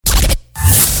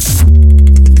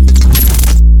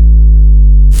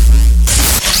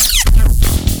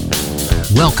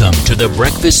Welcome to the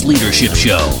Breakfast Leadership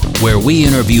Show, where we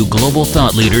interview global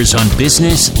thought leaders on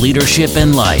business, leadership,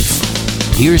 and life.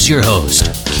 Here's your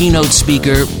host, keynote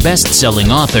speaker,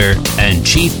 best-selling author, and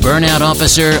chief burnout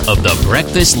officer of the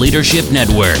Breakfast Leadership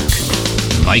Network,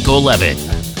 Michael Levitt.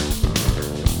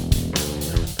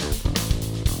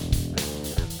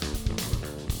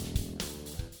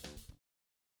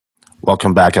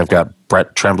 Welcome back. I've got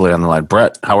Brett Tremblay on the line.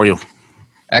 Brett, how are you?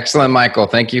 Excellent, Michael.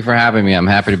 Thank you for having me. I'm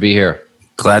happy to be here.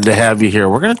 Glad to have you here.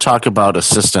 We're going to talk about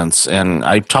assistants, and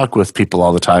I talk with people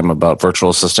all the time about virtual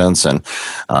assistants and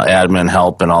admin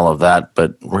help and all of that,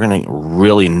 but we're going to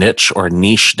really niche or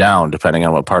niche down depending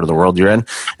on what part of the world you're in,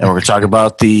 and we're going to talk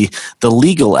about the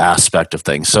legal aspect of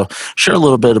things. So share a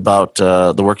little bit about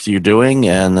the work that you're doing,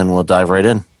 and then we'll dive right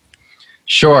in.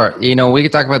 Sure. We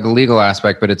could talk about the legal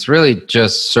aspect, but it's really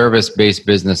just service-based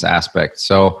business aspect.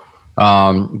 So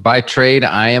by trade,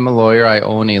 I am a lawyer. I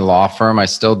own a law firm. I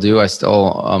still do. I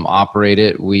still operate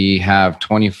it. We have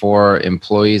 24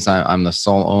 employees. I'm the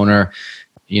sole owner,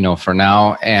 for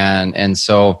now. And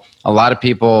so a lot of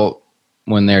people,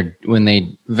 when they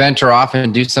venture off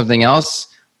and do something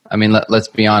else, I mean, let's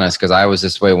be honest, because I was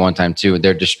this way one time too.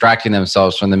 They're distracting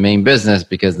themselves from the main business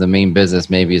because the main business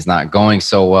maybe is not going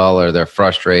so well, or they're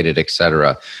frustrated,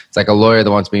 etc. It's like a lawyer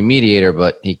that wants to be a mediator,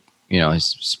 but he's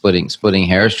splitting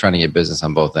hairs, trying to get business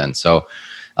on both ends. So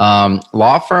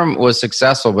law firm was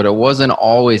successful, but it wasn't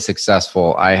always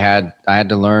successful. I had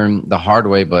to learn the hard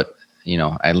way, but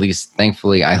at least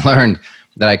thankfully I learned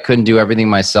that I couldn't do everything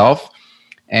myself.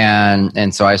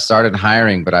 And so I started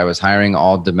hiring, but I was hiring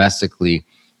all domestically.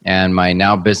 And my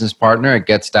now business partner at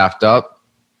Get Staffed Up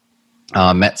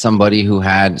met somebody who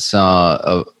had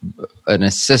an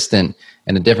assistant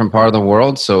in a different part of the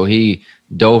world. So he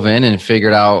dove in and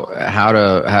figured out how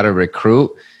to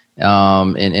recruit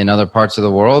in other parts of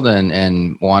the world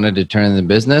and wanted to turn in the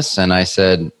business. And I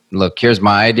said, look, here's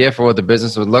my idea for what the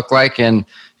business would look like. And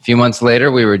a few months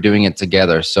later, we were doing it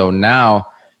together. So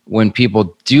now when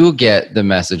people do get the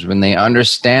message, when they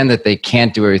understand that they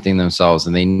can't do everything themselves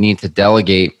and they need to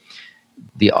delegate,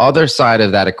 the other side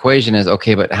of that equation is,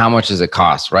 okay, but how much does it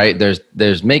cost, right?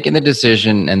 There's making the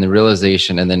decision and the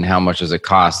realization, and then how much does it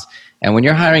cost? And when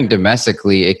you're hiring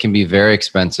domestically, it can be very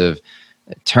expensive.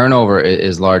 Turnover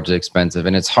is largely expensive,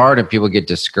 and it's hard and people get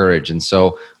discouraged. And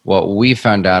so what we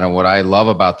found out, and what I love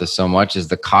about this so much, is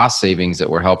the cost savings that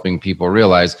we're helping people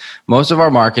realize. Most of our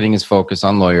marketing is focused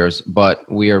on lawyers,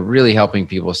 but we are really helping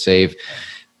people save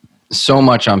so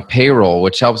much on payroll,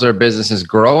 which helps their businesses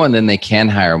grow, and then they can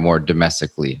hire more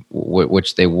domestically,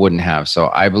 which they wouldn't have.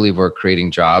 So I believe we're creating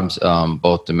jobs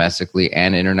both domestically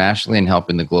and internationally and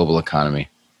helping the global economy.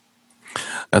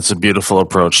 That's a beautiful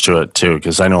approach to it too,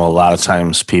 because I know a lot of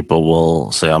times people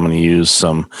will say, I'm going to use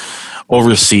some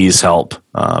overseas help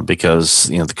because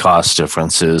the cost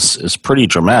difference is pretty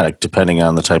dramatic depending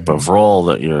on the type of role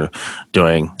that you're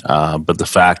doing. But the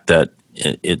fact that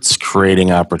it's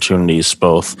creating opportunities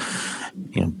both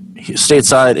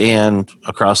stateside and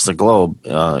across the globe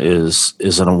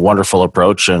is a wonderful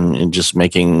approach, and just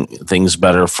making things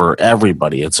better for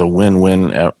everybody. It's a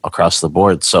win-win across the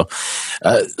board. So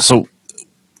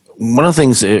one of the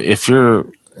things, if you're,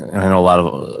 and I know a lot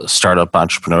of startup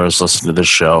entrepreneurs listen to this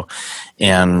show,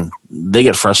 and they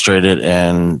get frustrated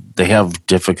and they have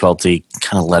difficulty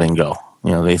kind of letting go.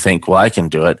 They think, well, I can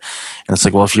do it. And it's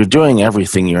like, well, if you're doing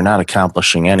everything, you're not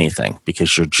accomplishing anything,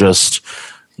 because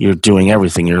you're doing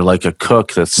everything. You're like a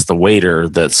cook that's the waiter,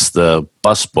 that's the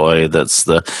busboy, that's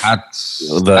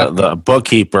the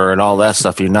bookkeeper and all that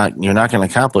stuff. You're not going to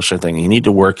accomplish anything. You need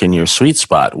to work in your sweet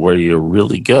spot where you're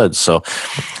really good. So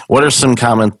what are some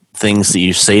common things that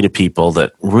you say to people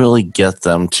that really get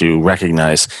them to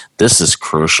recognize this is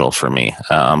crucial for me?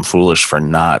 I'm foolish for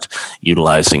not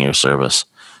utilizing your service.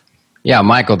 Yeah,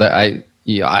 Michael,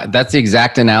 that's the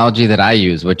exact analogy that I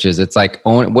use, which is, it's like,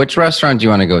 which restaurant do you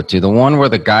want to go to? The one where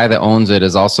the guy that owns it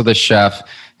is also the chef,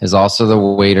 is also the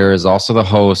waiter, is also the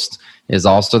host, is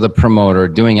also the promoter,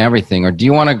 doing everything? Or do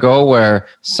you want to go where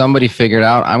somebody figured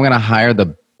out, I'm going to hire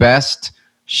the best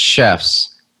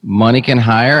chefs money can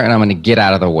hire, and I'm going to get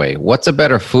out of the way? What's a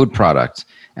better food product?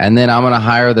 And then I'm going to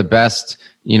hire the best,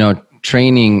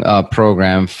 training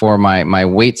program for my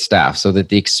wait staff so that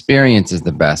the experience is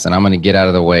the best, and I'm going to get out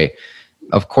of the way.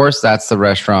 Of course, that's the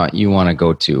restaurant you want to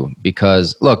go to,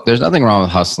 because look, there's nothing wrong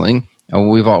with hustling.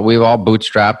 We've all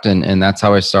bootstrapped, and that's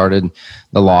how I started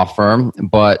the law firm.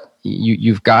 But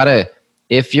you've got to,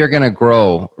 if you're going to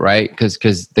grow, right? Because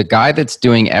the guy that's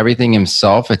doing everything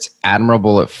himself, it's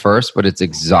admirable at first, but it's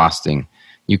exhausting.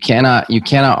 You cannot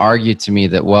argue to me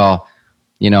that, well,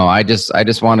 I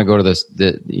just want to go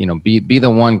to be the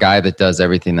one guy that does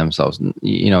everything themselves.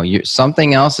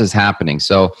 Something else is happening.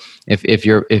 So if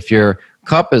your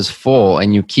cup is full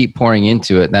and you keep pouring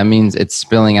into it, that means it's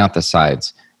spilling out the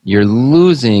sides. You're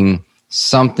losing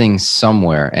something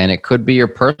somewhere, and it could be your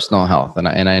personal health. And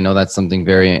I know that's something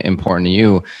very important to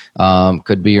you.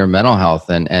 Could be your mental health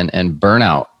and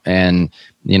burnout. And,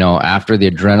 after the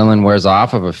adrenaline wears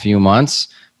off of a few months,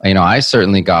 I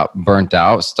certainly got burnt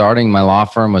out. Starting my law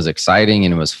firm was exciting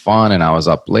and it was fun, and I was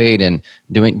up late and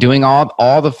doing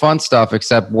all the fun stuff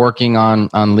except working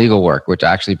on legal work, which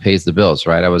actually pays the bills,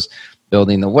 right? I was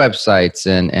building the websites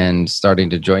and starting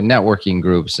to join networking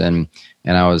groups, and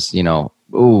I was,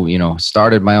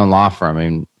 started my own law firm. I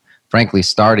mean, frankly,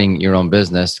 starting your own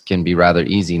business can be rather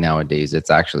easy nowadays.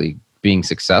 It's actually being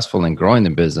successful in growing the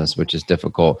business, which is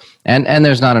difficult. And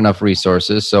there's not enough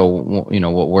resources. So,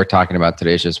 what we're talking about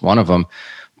today is just one of them.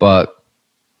 But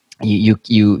you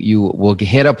will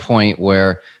hit a point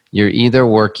where you're either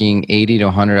working 80 to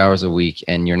 100 hours a week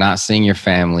and you're not seeing your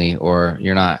family, or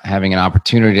you're not having an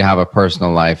opportunity to have a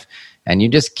personal life, and you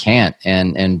just can't.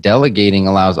 And delegating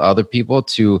allows other people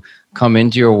to come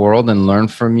into your world and learn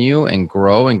from you and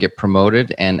grow and get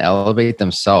promoted and elevate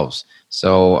themselves.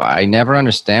 So I never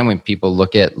understand when people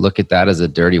look at that as a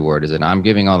dirty word. Is it I'm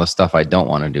giving all the stuff I don't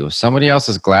want to do? Somebody else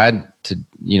is glad to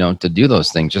do those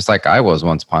things, just like I was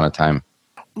once upon a time.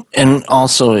 And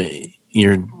also,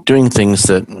 you're doing things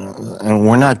that, and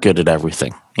we're not good at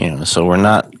everything. So we're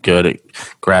not good at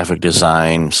graphic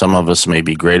design. Some of us may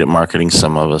be great at marketing.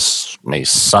 Some of us may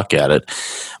suck at it.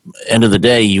 End of the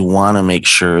day, you want to make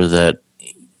sure that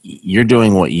you're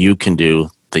doing what you can do,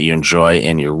 that you enjoy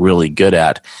and you're really good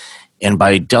at. And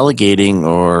by delegating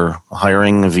or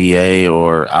hiring a VA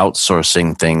or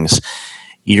outsourcing things,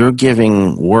 you're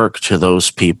giving work to those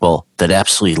people that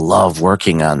absolutely love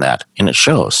working on that. And it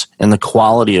shows. And the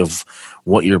quality of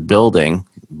what you're building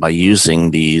by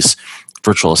using these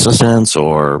virtual assistants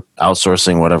or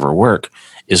outsourcing whatever work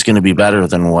is going to be better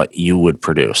than what you would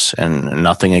produce. And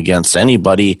nothing against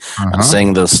anybody. I'm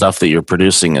saying the stuff that you're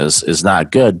producing is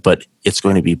not good, but it's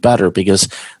going to be better because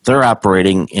they're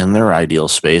operating in their ideal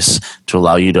space to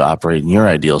allow you to operate in your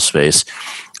ideal space.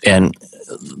 And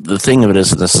the thing of it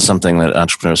is, this is something that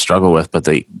entrepreneurs struggle with, but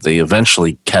they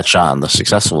eventually catch on, the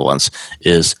successful ones,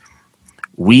 is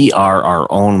we are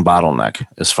our own bottleneck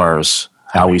as far as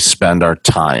how we spend our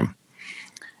time.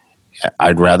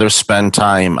 I'd rather spend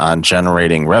time on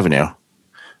generating revenue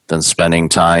than spending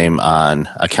time on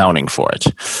accounting for it.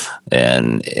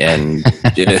 And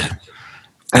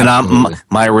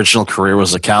my original career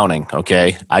was accounting.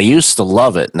 Okay, I used to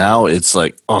love it. Now it's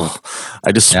like,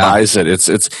 I despise it.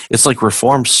 It's like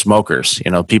reformed smokers.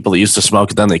 People that used to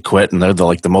smoke, then they quit, and they're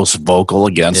the most vocal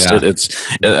against it.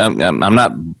 I'm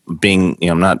not being,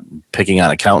 I'm not picking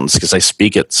on accountants because I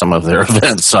speak at some of their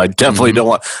events, so I definitely don't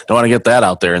want to get that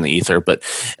out there in the ether. But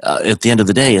at the end of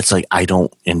the day, it's like I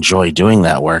don't enjoy doing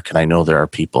that work, and I know there are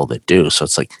people that do. So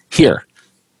it's like, here,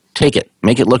 take it,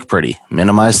 make it look pretty,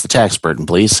 minimize the tax burden,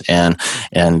 please, and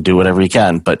do whatever you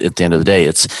can. But at the end of the day,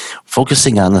 it's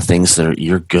focusing on the things that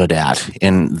you're good at.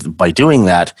 And by doing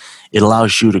that, it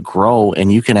allows you to grow,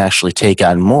 and you can actually take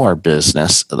on more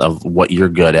business of what you're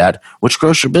good at, which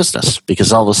grows your business,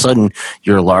 because all of a sudden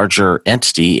you're a larger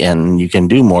entity and you can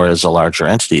do more as a larger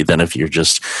entity than if you're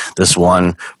just this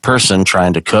one person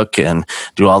trying to cook and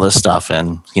do all this stuff.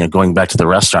 And, going back to the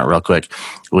restaurant real quick,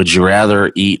 would you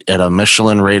rather eat at a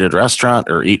Michelin rated restaurant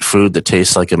or eat food that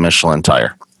tastes like a Michelin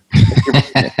tire?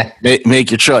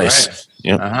 Make your choice.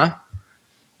 Right.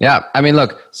 Yeah. I mean,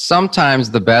 look, sometimes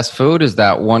the best food is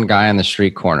that one guy on the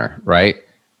street corner, right?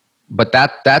 But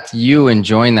that's you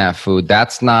enjoying that food.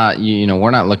 That's not,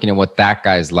 we're not looking at what that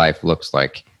guy's life looks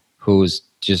like, who's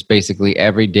just basically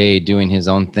every day doing his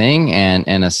own thing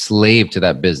and a slave to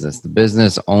that business. The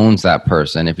business owns that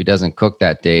person. If he doesn't cook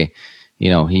that day,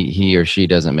 he or she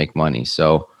doesn't make money.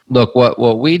 So look,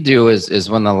 what we do is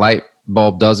when the light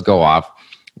bulb does go off,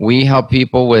 we help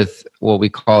people with what we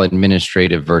call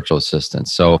administrative virtual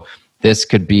assistants. So this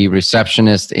could be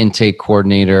receptionist, intake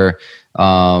coordinator,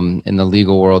 in the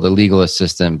legal world, a legal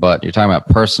assistant, but you're talking about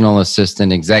personal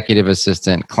assistant, executive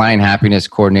assistant, client happiness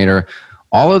coordinator,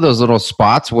 all of those little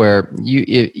spots where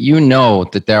you know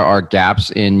that there are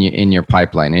gaps in your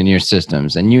pipeline, in your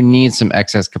systems, and you need some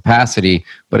excess capacity.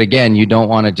 But again, you don't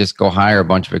want to just go hire a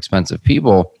bunch of expensive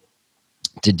people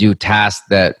to do tasks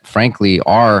that frankly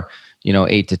are,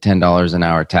 $8 to $10 an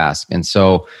hour task. And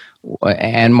so,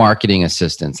 and marketing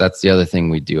assistants, that's the other thing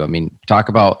we do. I mean, talk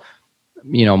about,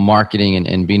 marketing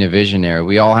and being a visionary.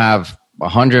 We all have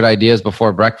 100 ideas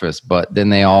before breakfast, but then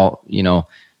they all,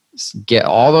 get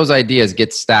all those ideas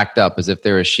get stacked up as if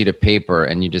they're a sheet of paper,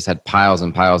 and you just had piles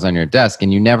and piles on your desk,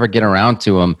 and you never get around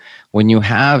to them. When you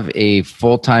have a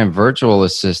full-time virtual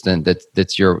assistant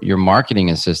that's your marketing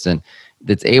assistant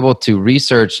that's able to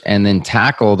research and then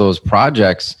tackle those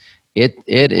projects, it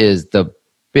is the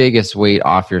biggest weight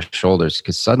off your shoulders,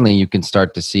 because suddenly you can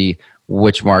start to see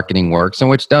which marketing works and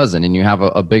which doesn't, and you have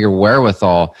a bigger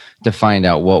wherewithal to find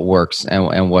out what works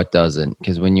and what doesn't.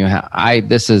 Because when you I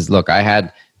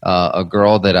had a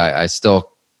girl that I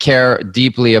still care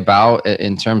deeply about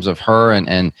in terms of her,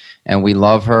 and we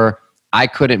love her. I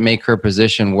couldn't make her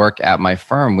position work at my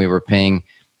firm. We were paying,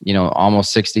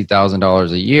 almost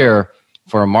 $60,000 a year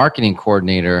for a marketing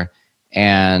coordinator,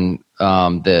 and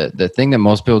the thing that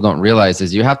most people don't realize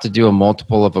is you have to do a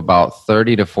multiple of about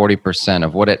 30 to 40%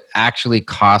 of what it actually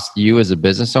costs you as a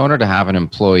business owner to have an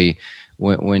employee,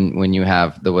 when you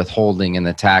have the withholding and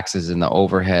the taxes and the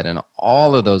overhead and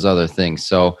all of those other things.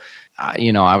 So,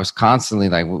 I was constantly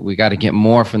like, we got to get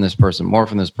more from this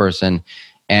person.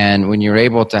 And when you're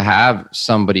able to have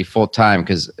somebody full time,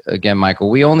 because again, Michael,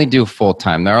 we only do full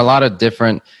time. There are a lot of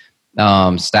different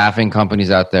staffing companies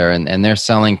out there, and they're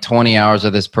selling 20 hours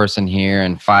of this person here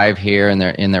and 5 here, and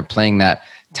they're playing that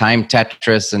time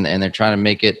Tetris, and they're trying to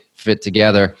make it fit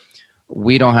together.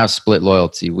 We don't have split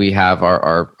loyalty. We have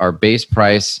our base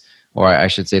price, or I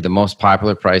should say the most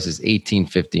popular price is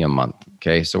 $1,850 a month.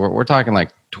 Okay. So we're talking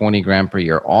like $20,000 per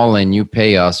year all in. You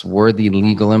pay us, we're the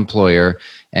legal employer,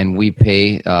 and we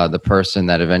pay the person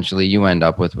that eventually you end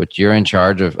up with, which you're in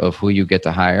charge of who you get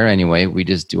to hire anyway. We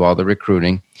just do all the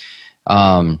recruiting.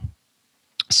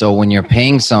 So when you're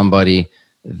paying somebody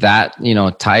that,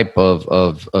 type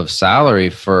of salary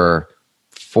for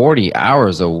 40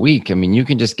 hours a week, I mean, you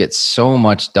can just get so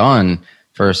much done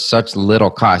for such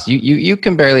little cost. You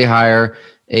can barely hire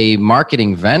a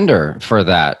marketing vendor for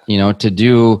that, to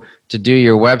do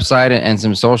your website and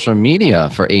some social media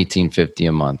for $1,850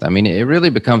 a month. I mean, it really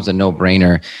becomes a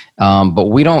no-brainer. But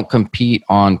we don't compete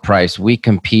on price. We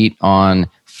compete on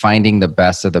finding the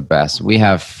best of the best. We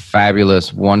have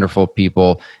fabulous, wonderful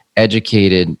people,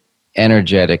 educated,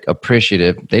 energetic,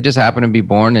 appreciative. They just happen to be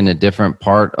born in a different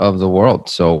part of the world.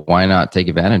 So why not take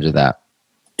advantage of that?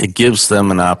 It gives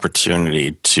them an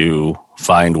opportunity to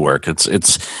find work. It's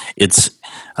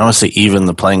I don't want to say even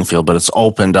the playing field, but it's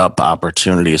opened up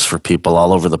opportunities for people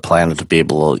all over the planet to be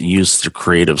able to use their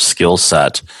creative skill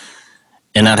set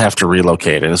and not have to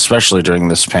relocate. And especially during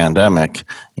this pandemic,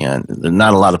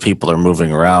 not a lot of people are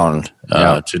moving around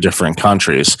to different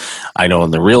countries. I know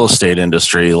in the real estate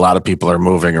industry, a lot of people are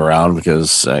moving around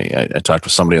because I talked to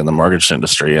somebody in the mortgage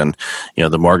industry, and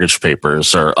the mortgage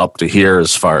papers are up to here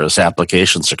as far as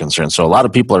applications are concerned. So a lot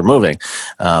of people are moving,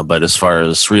 but as far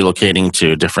as relocating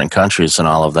to different countries and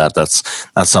all of that, that's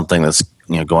not something that's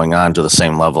going on to the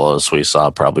same level as we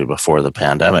saw probably before the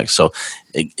pandemic. So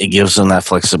it gives them that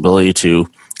flexibility to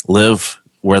live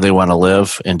where they want to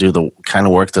live and do the kind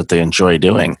of work that they enjoy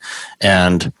doing.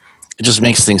 And it just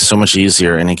makes things so much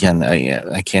easier. And again,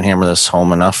 I can't hammer this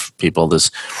home enough, people.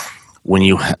 When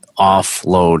you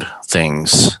offload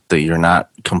things that you're not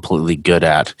completely good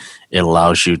at, it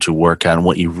allows you to work on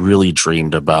what you really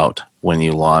dreamed about when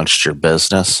you launched your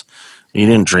business. You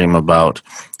didn't dream about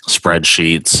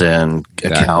spreadsheets and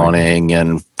accounting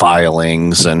and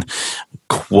filings and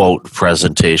quote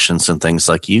presentations and things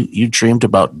like you dreamed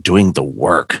about doing the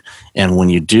work. And when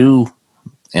you do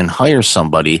and hire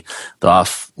somebody to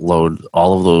offload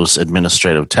all of those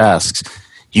administrative tasks,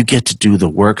 you get to do the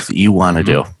work that you want to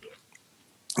do.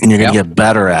 And you're going to get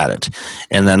better at it.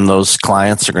 And then those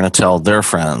clients are going to tell their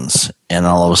friends. And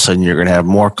all of a sudden, you're going to have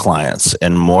more clients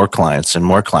and more clients and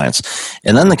more clients.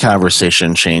 And then the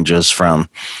conversation changes from,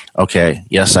 okay,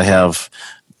 yes,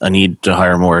 I need to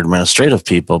hire more administrative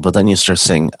people. But then you start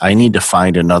saying, I need to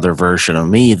find another version of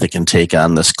me that can take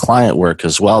on this client work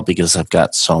as well, because I've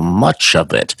got so much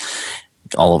of it.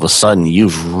 All of a sudden,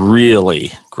 you've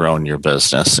really grown your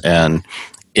business. And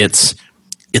it's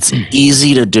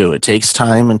easy to do. It takes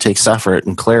time and takes effort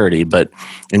and clarity. But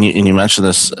and you mentioned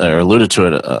this or alluded to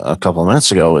it a couple of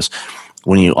minutes ago, is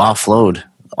when you offload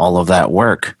all of that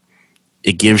work,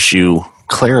 it gives you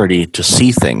clarity to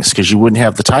see things, because you wouldn't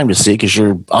have the time to see it because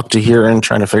you're up to here and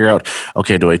trying to figure out,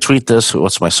 okay, do I tweet this?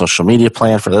 What's my social media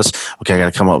plan for this? Okay, I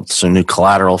got to come up with some new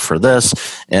collateral for this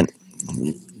and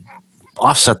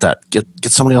offset that. Get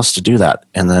somebody else to do that,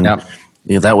 and then. Yep.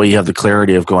 That way you have the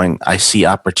clarity of going, I see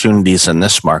opportunities in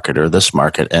this market or this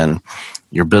market, and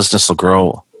your business will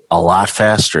grow a lot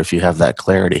faster if you have that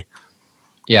clarity.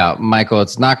 Yeah, Michael,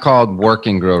 it's not called work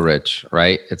and grow rich,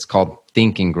 right? It's called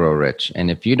think and grow rich. And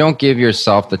if you don't give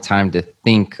yourself the time to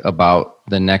think about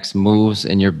the next moves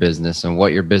in your business and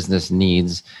what your business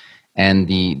needs, and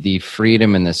the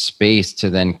freedom and the space to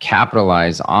then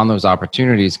capitalize on those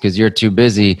opportunities because you're too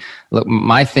busy. Look,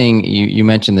 my thing, you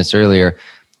mentioned this earlier.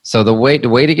 So the way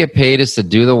to get paid is to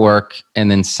do the work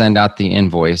and then send out the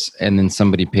invoice, and then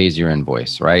somebody pays your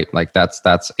invoice, right? Like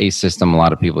that's a system a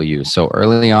lot of people use. So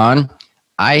early on,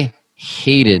 I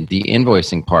hated the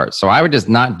invoicing part. So I would just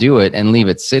not do it and leave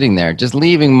it sitting there, just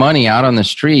leaving money out on the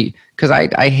street because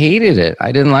I hated it.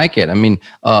 I didn't like it. I mean,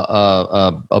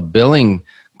 a billing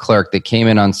clerk that came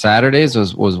in on Saturdays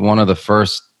was one of the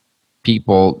first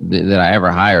people that I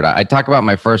ever hired. I talk about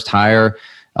my first hire,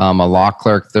 a law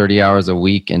clerk, 30 hours a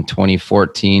week in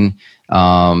 2014.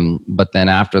 But then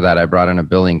after that, I brought in a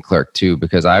billing clerk too,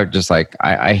 because I just like,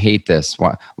 I hate this.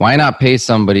 Why not pay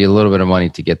somebody a little bit of money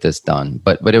to get this done?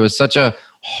 But it was such a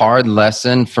hard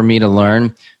lesson for me to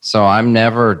learn. So I'm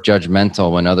never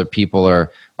judgmental when other people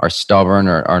are stubborn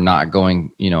or are not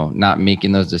going, not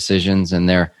making those decisions, and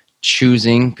they're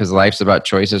choosing, because life's about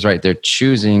choices, right? They're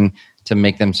choosing to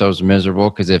make themselves miserable.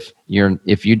 Because if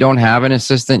you don't have an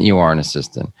assistant, you are an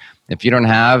assistant. If you don't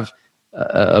have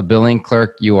a billing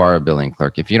clerk, you are a billing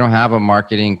clerk. If you don't have a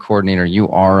marketing coordinator, you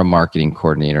are a marketing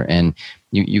coordinator, and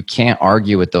you can't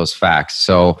argue with those facts.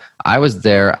 So I was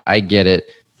there. I get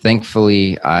it.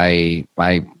 Thankfully, I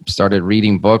started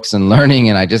reading books and learning,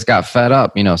 and I just got fed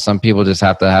up. Some people just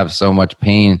have to have so much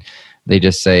pain. They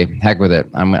just say, heck with it.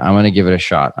 I'm going to give it a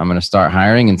shot. I'm going to start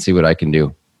hiring and see what I can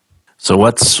do. So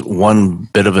what's one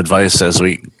bit of advice as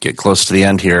we get close to the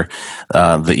end here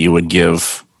that you would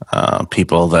give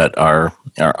people that are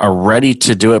ready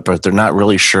to do it, but they're not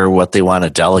really sure what they want to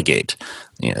delegate?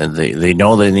 They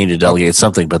know they need to delegate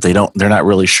something, but they're not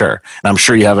really sure. And I'm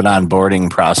sure you have an onboarding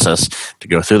process to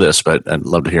go through this, but I'd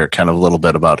love to hear kind of a little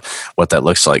bit about what that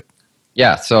looks like.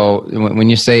 Yeah. So when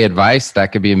you say advice,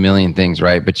 that could be a million things,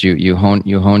 right? But you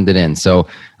honed it in. So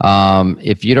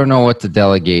if you don't know what to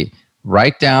delegate,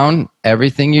 write down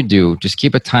everything you do. Just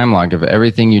keep a time log of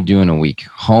everything you do in a week.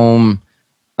 Home,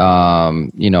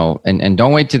 and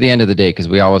don't wait to the end of the day, because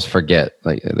we always forget.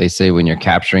 Like they say, when you're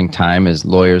capturing time, as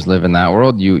lawyers live in that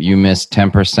world, you miss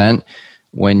 10%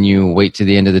 when you wait to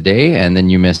the end of the day, and then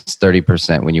you miss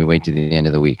 30% when you wait to the end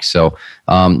of the week. So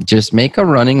just make a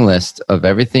running list of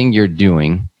everything you're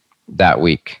doing that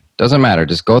week. Doesn't matter.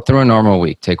 Just go through a normal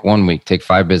week. Take 1 week. Take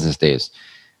 5 business days.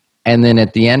 And then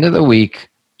at the end of the week,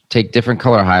 take different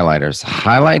color highlighters.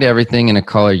 Highlight everything in a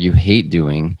color you hate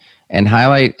doing, and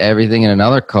highlight everything in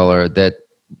another color that,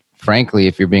 frankly,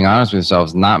 if you're being honest with yourself,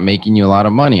 is not making you a lot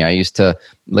of money. I used to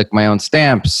lick my own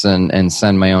stamps and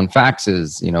send my own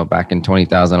faxes, back in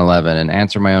 2011, and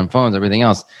answer my own phones, everything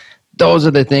else. Those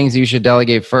are the things you should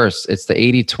delegate first. It's the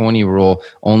 80-20 rule.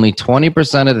 Only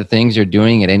 20% of the things you're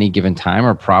doing at any given time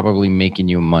are probably making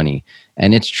you money.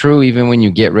 And it's true even when you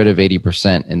get rid of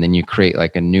 80% and then you create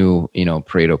like a new,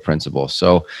 Pareto principle.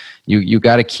 So you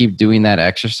got to keep doing that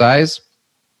exercise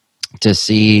to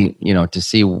see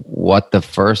what the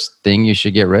first thing you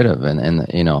should get rid of.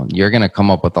 And you're going to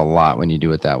come up with a lot when you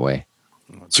do it that way.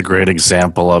 It's a great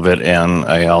example of it. And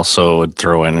I also would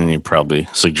throw in, and you probably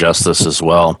suggest this as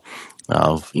well,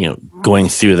 of, going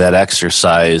through that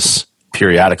exercise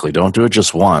periodically. Don't do it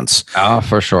just once. Oh,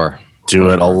 for sure.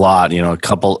 Do it a lot,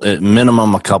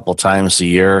 minimum a couple times a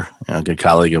year. A good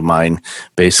colleague of mine,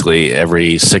 basically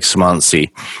every 6 months,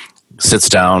 he sits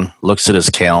down, looks at his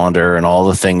calendar and all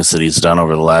the things that he's done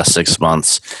over the last 6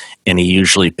 months, and he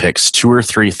usually picks 2 or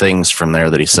 3 things from there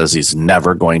that he says he's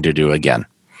never going to do again.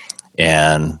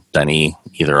 And then he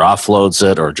either offloads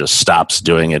it or just stops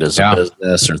doing it as a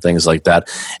business or things like that.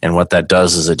 And what that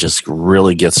does is it just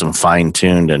really gets him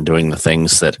fine-tuned and doing the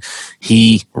things that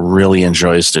he really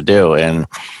enjoys to do. And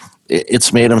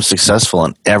it's made him successful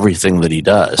in everything that he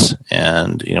does.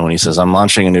 And, when he says, I'm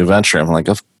launching a new venture, I'm like,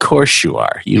 of course you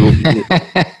are.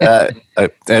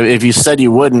 If you said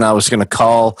you wouldn't, I was going to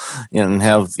call and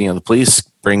have, the police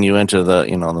bring you into the,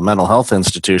 the mental health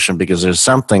institution, because there's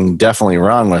something definitely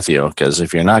wrong with you. Because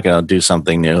if you're not going to do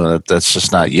something new, that's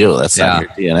just not you. That's not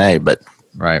your DNA. But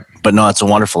right. But no, it's a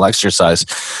wonderful exercise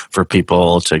for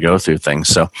people to go through things.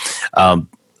 So,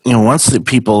 once the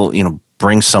people,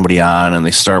 bring somebody on and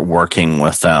they start working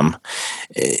with them,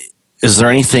 is there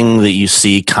anything that you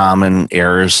see common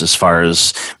errors as far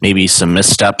as maybe some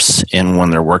missteps in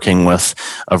when they're working with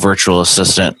a virtual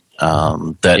assistant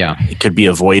that could be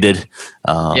avoided?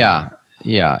 Yeah.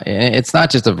 It's not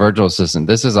just a virtual assistant.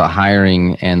 This is a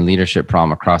hiring and leadership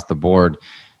problem across the board.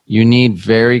 You need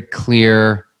very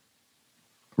clear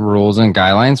rules and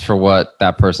guidelines for what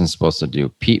that person's supposed to do.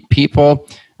 People,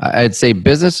 I'd say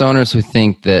business owners who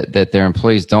think that their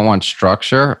employees don't want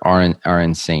structure are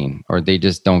insane, or they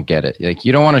just don't get it. Like,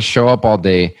 you don't want to show up all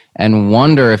day and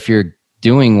wonder if you're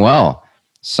doing well.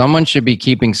 Someone should be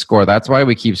keeping score. That's why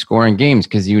we keep scoring games,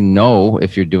 because you know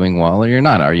if you're doing well or you're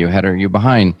not. Are you ahead or are you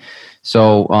behind?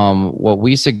 So what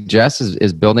we suggest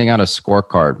is building out a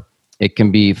scorecard. It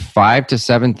can be 5 to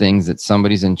 7 things that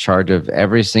somebody's in charge of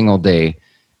every single day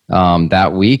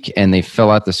that week, and they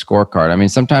fill out the scorecard. I mean,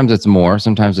 sometimes it's more,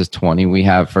 sometimes it's 20. We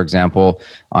have, for example,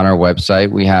 on our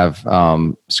website, we have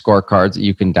scorecards that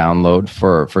you can download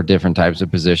for different types of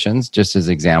positions, just as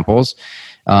examples,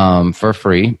 for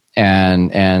free.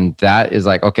 And that is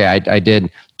like, okay, I did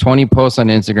 20 posts on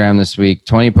Instagram this week,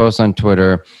 20 posts on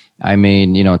Twitter. I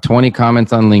made, 20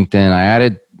 comments on LinkedIn. I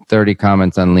added 30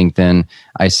 comments on LinkedIn.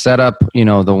 I set up,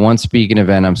 the one speaking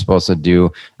event I'm supposed to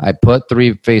do. I put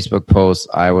 3 Facebook posts.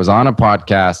 I was on a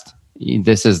podcast.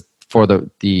 This is for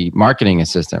the marketing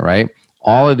assistant, right?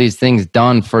 All of these things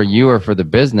done for you or for the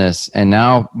business. And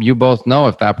now you both know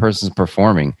if that person's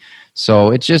performing. So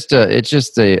it's just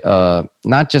a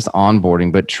not just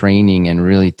onboarding, but training and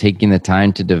really taking the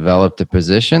time to develop the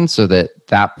position so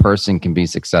that person can be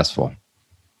successful.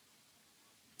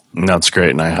 That's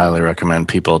great, and I highly recommend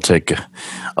people take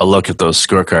a look at those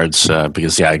scorecards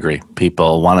because, I agree.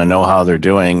 People want to know how they're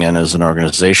doing, and as an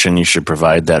organization, you should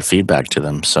provide that feedback to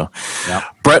them. So, yeah.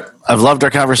 Brett, I've loved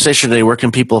our conversation today. Where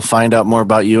can people find out more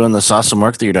about you and this awesome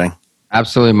work that you're doing?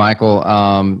 Absolutely, Michael.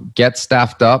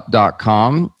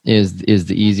 Getstaffedup.com is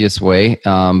the easiest way.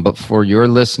 But for your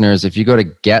listeners, if you go to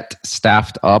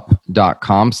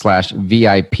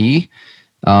getstaffedup.com/VIP,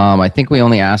 I think we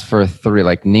only ask for 3,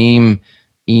 like name,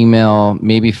 email,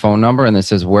 maybe phone number, and it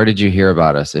says, where did you hear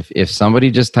about us? If somebody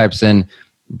just types in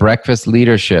breakfast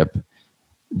leadership,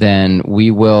 then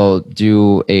we will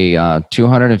do a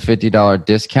 $250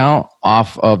 discount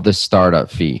off of the startup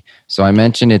fee. So I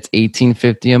mentioned it's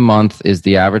 $1,850 a month is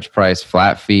the average price,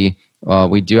 flat fee.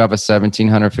 We do have a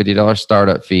 $1,750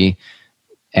 startup fee,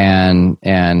 and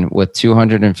with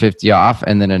 $250 off,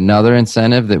 and then another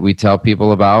incentive that we tell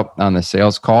people about on the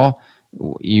sales call,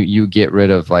 you get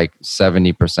rid of like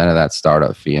 70% of that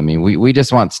startup fee. I mean, we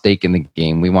just want stake in the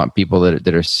game. We want people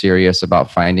that are serious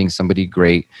about finding somebody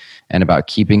great and about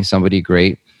keeping somebody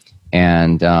great.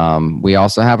 And we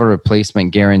also have a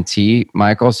replacement guarantee,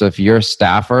 Michael. So if your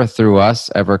staffer through us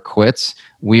ever quits,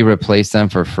 we replace them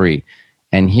for free.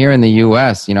 And here in the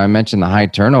U.S., I mentioned the high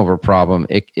turnover problem.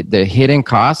 The hidden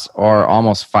costs are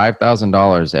almost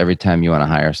 $5,000 every time you want to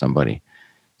hire somebody.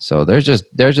 So there's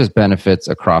just benefits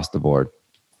across the board.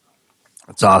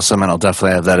 That's awesome, and I'll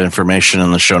definitely have that information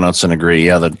in the show notes and agree.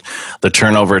 Yeah, the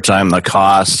turnover time, the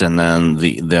cost, and then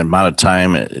the amount of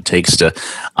time it takes to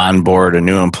onboard a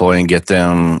new employee and get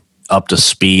them up to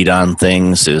speed on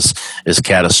things is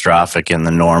catastrophic in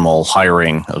the normal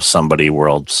hiring of somebody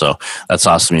world. So that's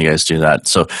awesome you guys do that.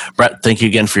 So Brett, thank you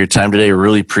again for your time today.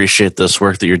 Really appreciate this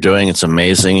work that you're doing. It's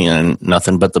amazing, and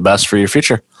nothing but the best for your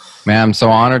future. Man, I'm so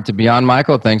honored to be on,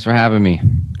 Michael. Thanks for having me.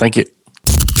 Thank you.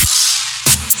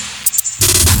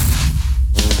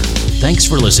 Thanks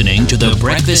for listening to the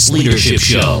Breakfast Leadership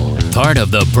Show, part of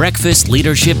the Breakfast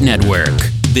Leadership Network.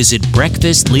 Visit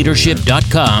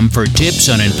breakfastleadership.com for tips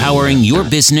on empowering your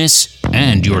business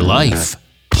and your life.